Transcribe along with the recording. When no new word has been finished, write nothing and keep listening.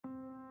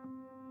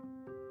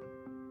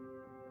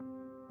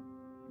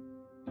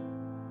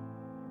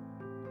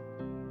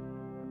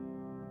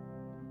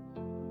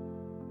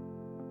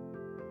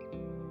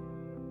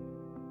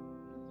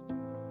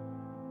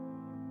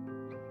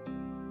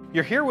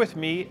You're here with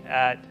me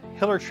at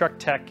Hiller Truck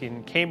Tech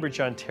in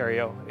Cambridge,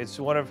 Ontario. It's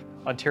one of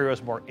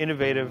Ontario's more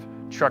innovative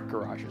truck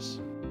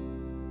garages.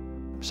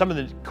 Some of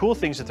the cool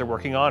things that they're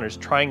working on is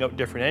trying out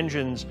different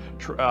engines,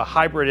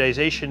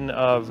 hybridization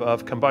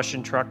of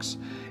combustion trucks,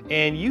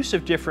 and use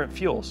of different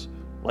fuels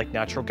like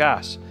natural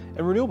gas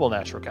and renewable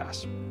natural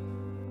gas.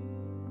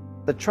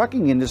 The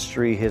trucking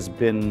industry has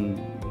been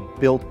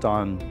built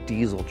on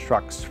diesel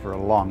trucks for a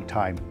long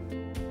time.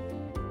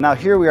 Now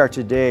here we are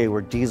today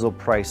where diesel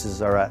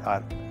prices are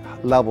at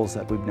levels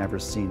that we've never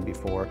seen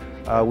before.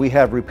 We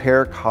have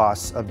repair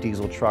costs of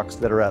diesel trucks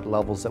that are at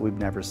levels that we've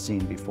never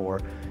seen before.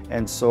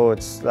 And so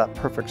it's that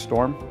perfect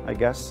storm, I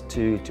guess,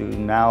 to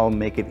now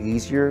make it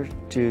easier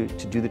to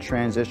do the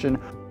transition.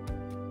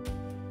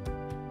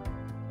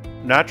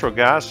 Natural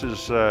gas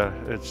is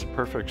it's a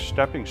perfect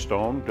stepping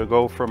stone to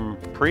go from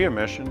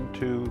pre-emission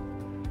to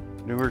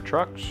newer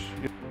trucks.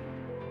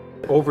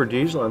 Over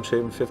diesel, I'm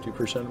saving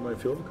 50% of my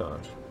fuel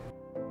costs.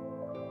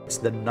 It's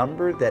the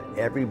number that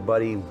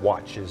everybody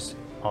watches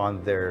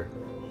on their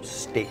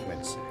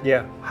statements.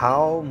 Yeah.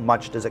 How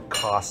much does it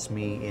cost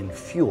me in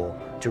fuel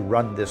to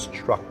run this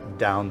truck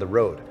down the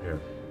road? Yeah.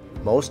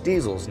 Most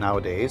diesels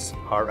nowadays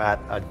are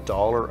at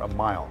 $1 a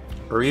mile.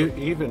 Or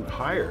even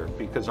higher,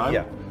 because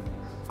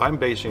I'm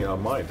basing it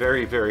on my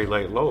very, very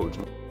light loads.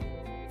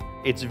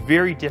 It's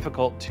very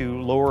difficult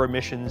to lower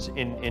emissions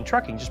in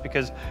trucking just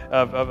because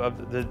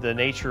of the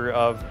nature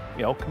of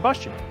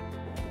combustion.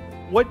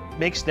 What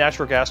makes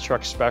natural gas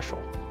trucks special?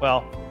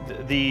 Well,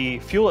 the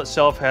fuel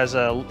itself has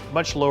a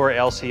much lower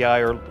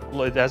LCI,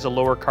 or it has a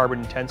lower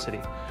carbon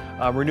intensity.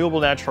 Renewable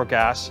natural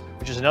gas,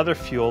 which is another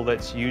fuel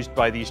that's used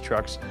by these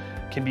trucks,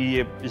 can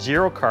be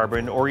zero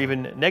carbon or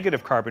even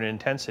negative carbon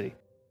intensity.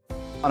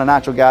 On a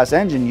natural gas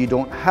engine, you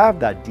don't have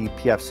that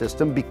DPF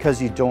system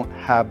because you don't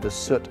have the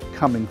soot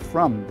coming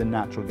from the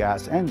natural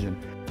gas engine.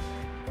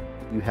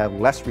 You have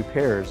less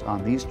repairs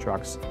on these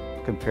trucks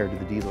compared to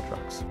the diesel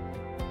trucks.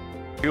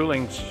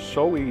 Fueling's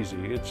so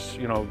easy. It's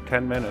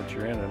 10 minutes,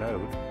 you're in and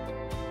out.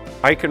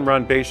 I can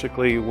run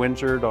basically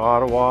Windsor to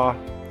Ottawa,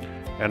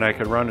 and I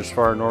can run as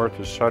far north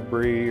as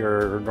Sudbury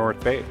or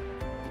North Bay.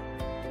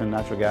 And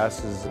natural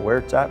gas is where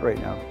it's at right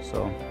now,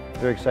 so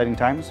very exciting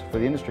times for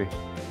the industry.